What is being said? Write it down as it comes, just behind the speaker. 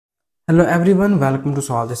Hello everyone, welcome to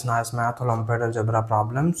solve this nice math Olympiad algebra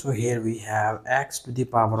problem. So here we have x to the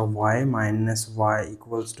power of y minus y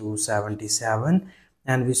equals to 77,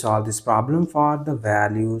 and we solve this problem for the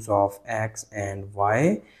values of x and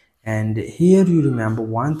y. And here you remember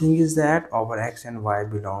one thing is that our x and y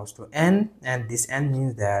belongs to n, and this n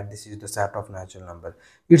means that this is the set of natural number.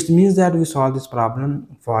 It means that we solve this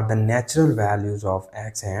problem for the natural values of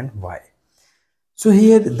x and y. So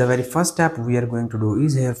here the very first step we are going to do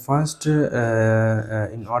is here first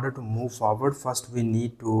in order to move forward, first we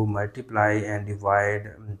need to multiply and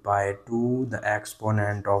divide by 2 the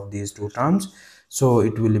exponent of these two terms. So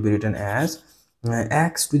it will be written as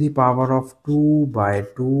x to the power of 2 by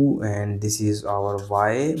 2, and this is our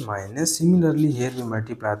y minus, similarly here we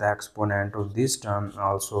multiply the exponent of this term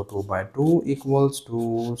also 2 by 2 equals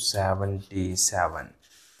to 77.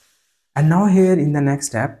 And now here in the next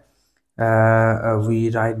step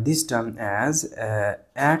we write this term as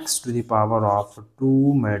x to the power of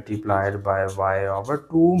 2 multiplied by y over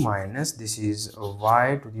 2 minus, this is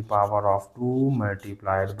y to the power of 2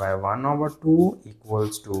 multiplied by 1 over 2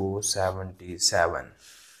 equals to 77.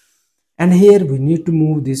 And here we need to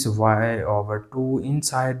move this y over 2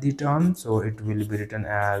 inside the term, so it will be written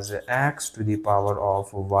as x to the power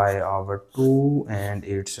of y over 2 and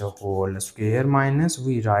its whole square minus,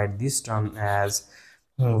 we write this term as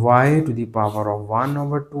y to the power of 1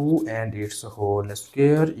 over 2 and its whole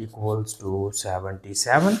square equals to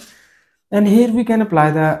 77. And here we can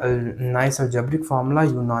apply the nice algebraic formula.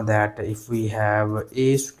 You know that if we have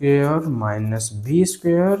a square minus b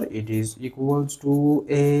square, it is equals to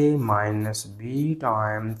a minus b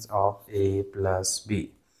times of a plus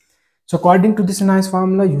b. So according to this nice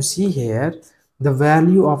formula, you see here the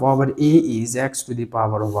value of our a is x to the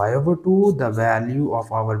power of y over 2, the value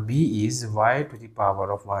of our b is y to the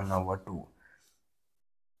power of 1 over 2.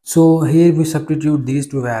 So here we substitute these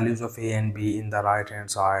two values of a and b in the right hand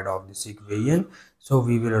side of this equation. So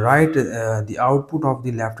we will write the output of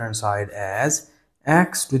the left hand side as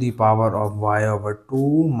x to the power of y over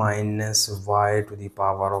 2 minus y to the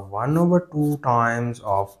power of 1 over 2 times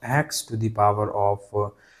of x to the power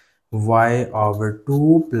of y over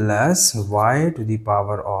 2 plus y to the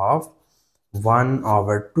power of 1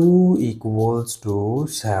 over 2 equals to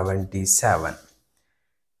 77.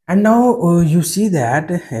 And now you see that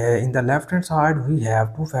in the left hand side we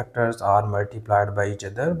have two factors are multiplied by each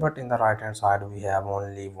other, but in the right hand side we have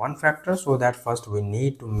only one factor. So that first we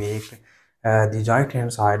need to make the right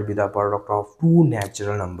hand side with the product of two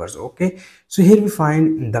natural numbers. Okay, so here we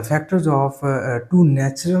find the factors of two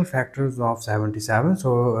natural factors of 77.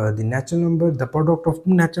 So the natural number, the product of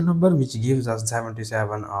two natural number which gives us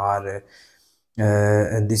 77 are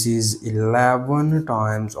this is 11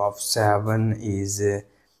 times of 7 is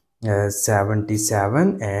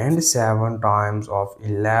 77, and 7 times of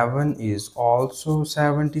 11 is also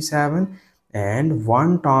 77, and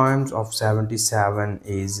 1 times of 77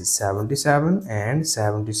 is 77, and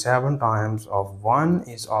 77 times of 1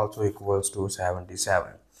 is also equals to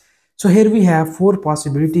 77. So here we have four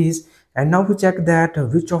possibilities, and now we check that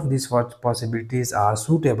which of these four possibilities are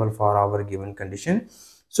suitable for our given condition.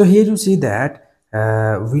 So here you see that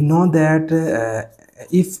we know that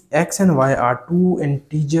if x and y are two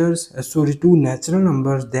integers, two natural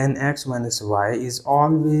numbers, then x minus y is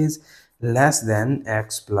always less than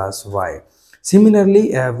x plus y.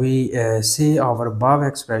 Similarly, we say our above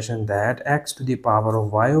expression that x to the power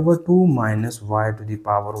of y over 2 minus y to the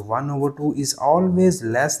power of 1 over 2 is always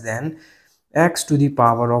less than x to the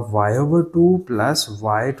power of y over 2 plus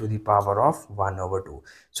y to the power of 1 over 2.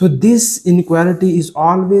 So this inequality is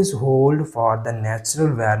always hold for the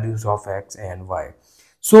natural values of x and y.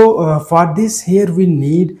 So for this, here we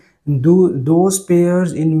need those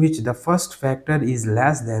pairs in which the first factor is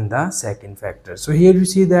less than the second factor. So here you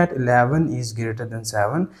see that 11 is greater than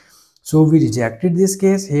 7, so we rejected this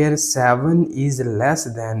case. Here 7 is less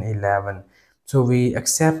than 11, so we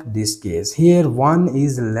accept this case. Here 1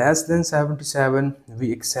 is less than 77,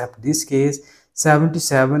 we accept this case.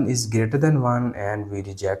 77 is greater than 1, and we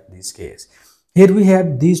reject this case. Here we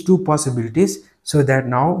have these two possibilities, so that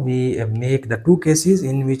now we make the two cases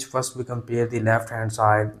in which first we compare the left hand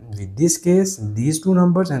side with this case, these two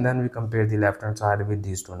numbers, and then we compare the left hand side with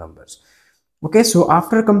these two numbers. Okay, so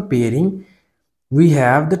after comparing, we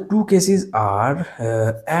have the two cases are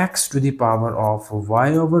x to the power of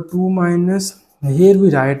y over 2 minus, here we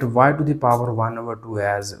write y to the power 1 over 2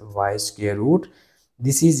 as y square root,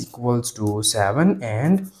 this is equals to 7,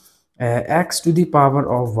 and x to the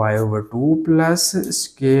power of y over 2 plus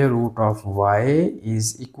square root of y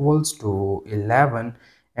is equals to 11,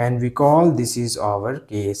 and we call this is our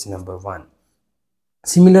case number 1.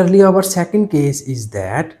 Similarly, our second case is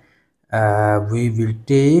that we will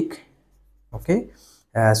take, okay,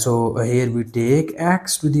 so here we take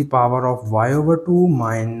x to the power of y over 2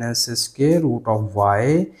 minus square root of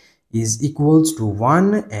y is equals to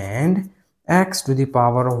 1, and x to the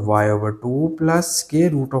power of y over 2 plus square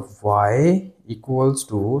root of y equals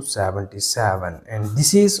to 77, and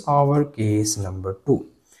this is our case number 2.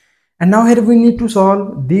 And now here we need to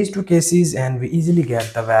solve these two cases, and we easily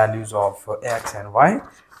get the values of x and y.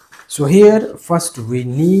 So here first we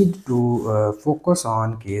need to focus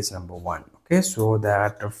on case number 1. Okay, so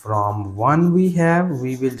that from 1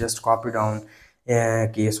 we will just copy down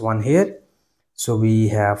case 1 here. So we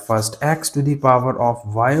have first x to the power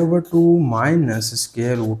of y over 2 minus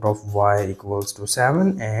square root of y equals to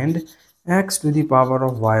 7, and x to the power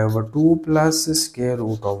of y over 2 plus square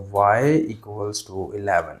root of y equals to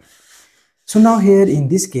 11. So now here in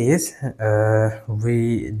this case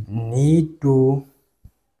we need to,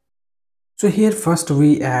 so here first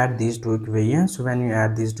we add these two equations. So when you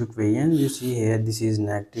add these two equations, you see here this is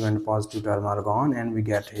negative and positive term are gone, and we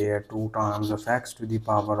get here 2 times of x to the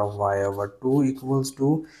power of y over 2 equals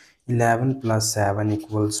to 11 plus 7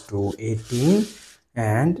 equals to 18,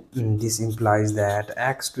 and this implies that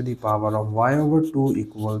x to the power of y over 2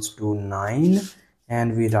 equals to 9,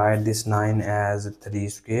 and we write this 9 as 3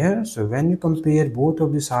 square. So when you compare both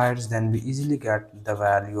of the sides, then we easily get the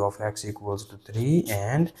value of x equals to 3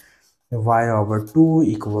 and y over 2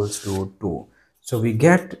 equals to 2. So we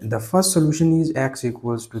get the first solution is x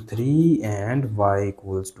equals to 3 and y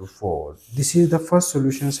equals to 4. This is the first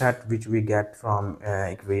solution set which we get from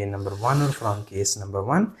equation number 1 or from case number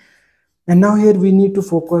 1. And now here we need to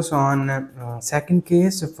focus on second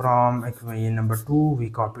case. From equation number 2 we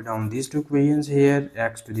copy down these two equations here.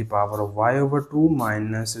 X to the power of y over 2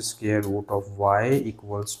 minus square root of y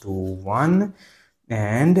equals to 1,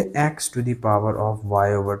 and x to the power of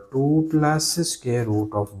y over 2 plus square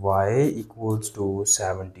root of y equals to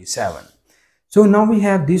 77. So now we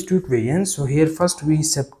have these two equations. So here first we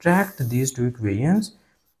subtract these two equations.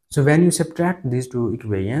 So when you subtract these two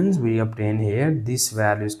equations, we obtain here this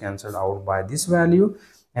value is cancelled out by this value,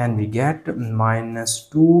 and we get minus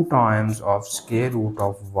 2 times of square root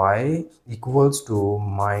of y equals to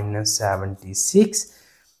minus 76.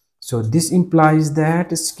 So this implies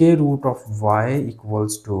that square root of y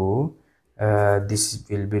equals to, this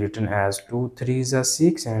will be written as 2 3s are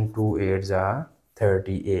 6 and 2 8s are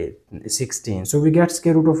 16. So we get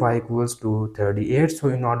square root of y equals to 38. So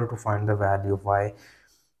in order to find the value of y,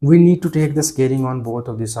 we need to take the scaling on both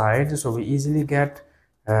of the sides. So we easily get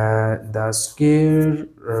the square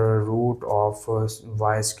root of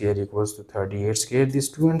y square equals to 38 square. These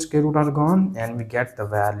 2 and square root are gone, and we get the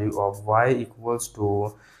value of y equals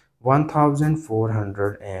to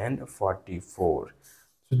 1444.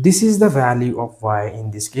 So this is the value of y in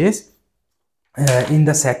this case. In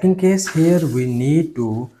the second case, here we need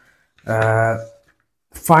to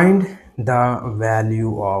find the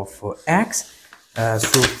value of x.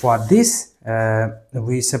 So for this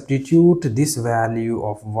we substitute this value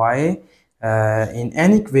of y in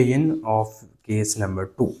any equation of case number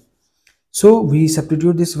 2. So we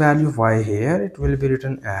substitute this value of y here. It will be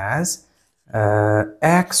written as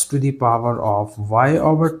x to the power of y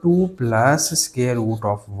over 2 plus square root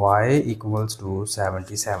of y equals to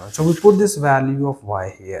 77. So we put this value of y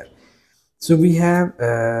here. So we have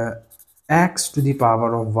x to the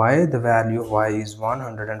power of y, the value of y is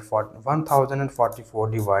 1044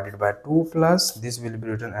 divided by 2 plus this will be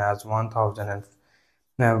written as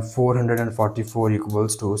 1444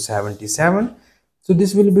 equals to 77. So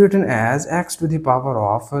this will be written as x to the power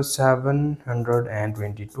of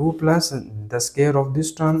 722 plus the square of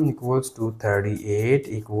this term equals to 38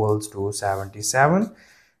 equals to 77.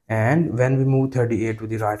 And when we move 38 to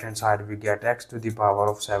the right hand side, we get x to the power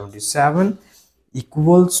of 77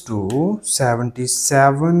 equals to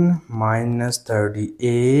 77 minus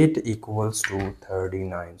 38 equals to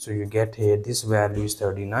 39. So you get here this value is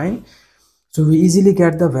 39. So we easily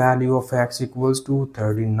get the value of x equals to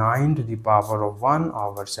 39 to the power of 1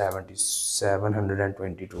 over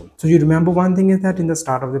 722. So you remember one thing is that in the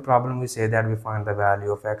start of the problem we say that we find the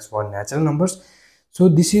value of x for natural numbers. So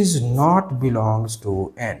this is not belongs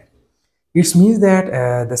to n. It means that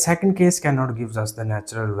the second case cannot gives us the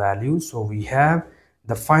natural value. So we have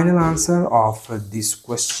the final answer of this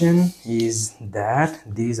question is that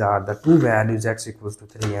these are the two values, x equals to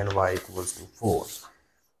 3 and y equals to 4.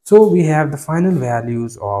 So we have the final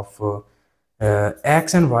values of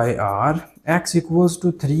x and y are x equals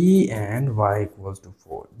to 3 and y equals to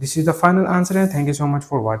 4. This is the final answer, and thank you so much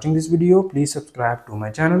for watching this video. Please subscribe to my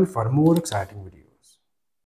channel for more exciting videos.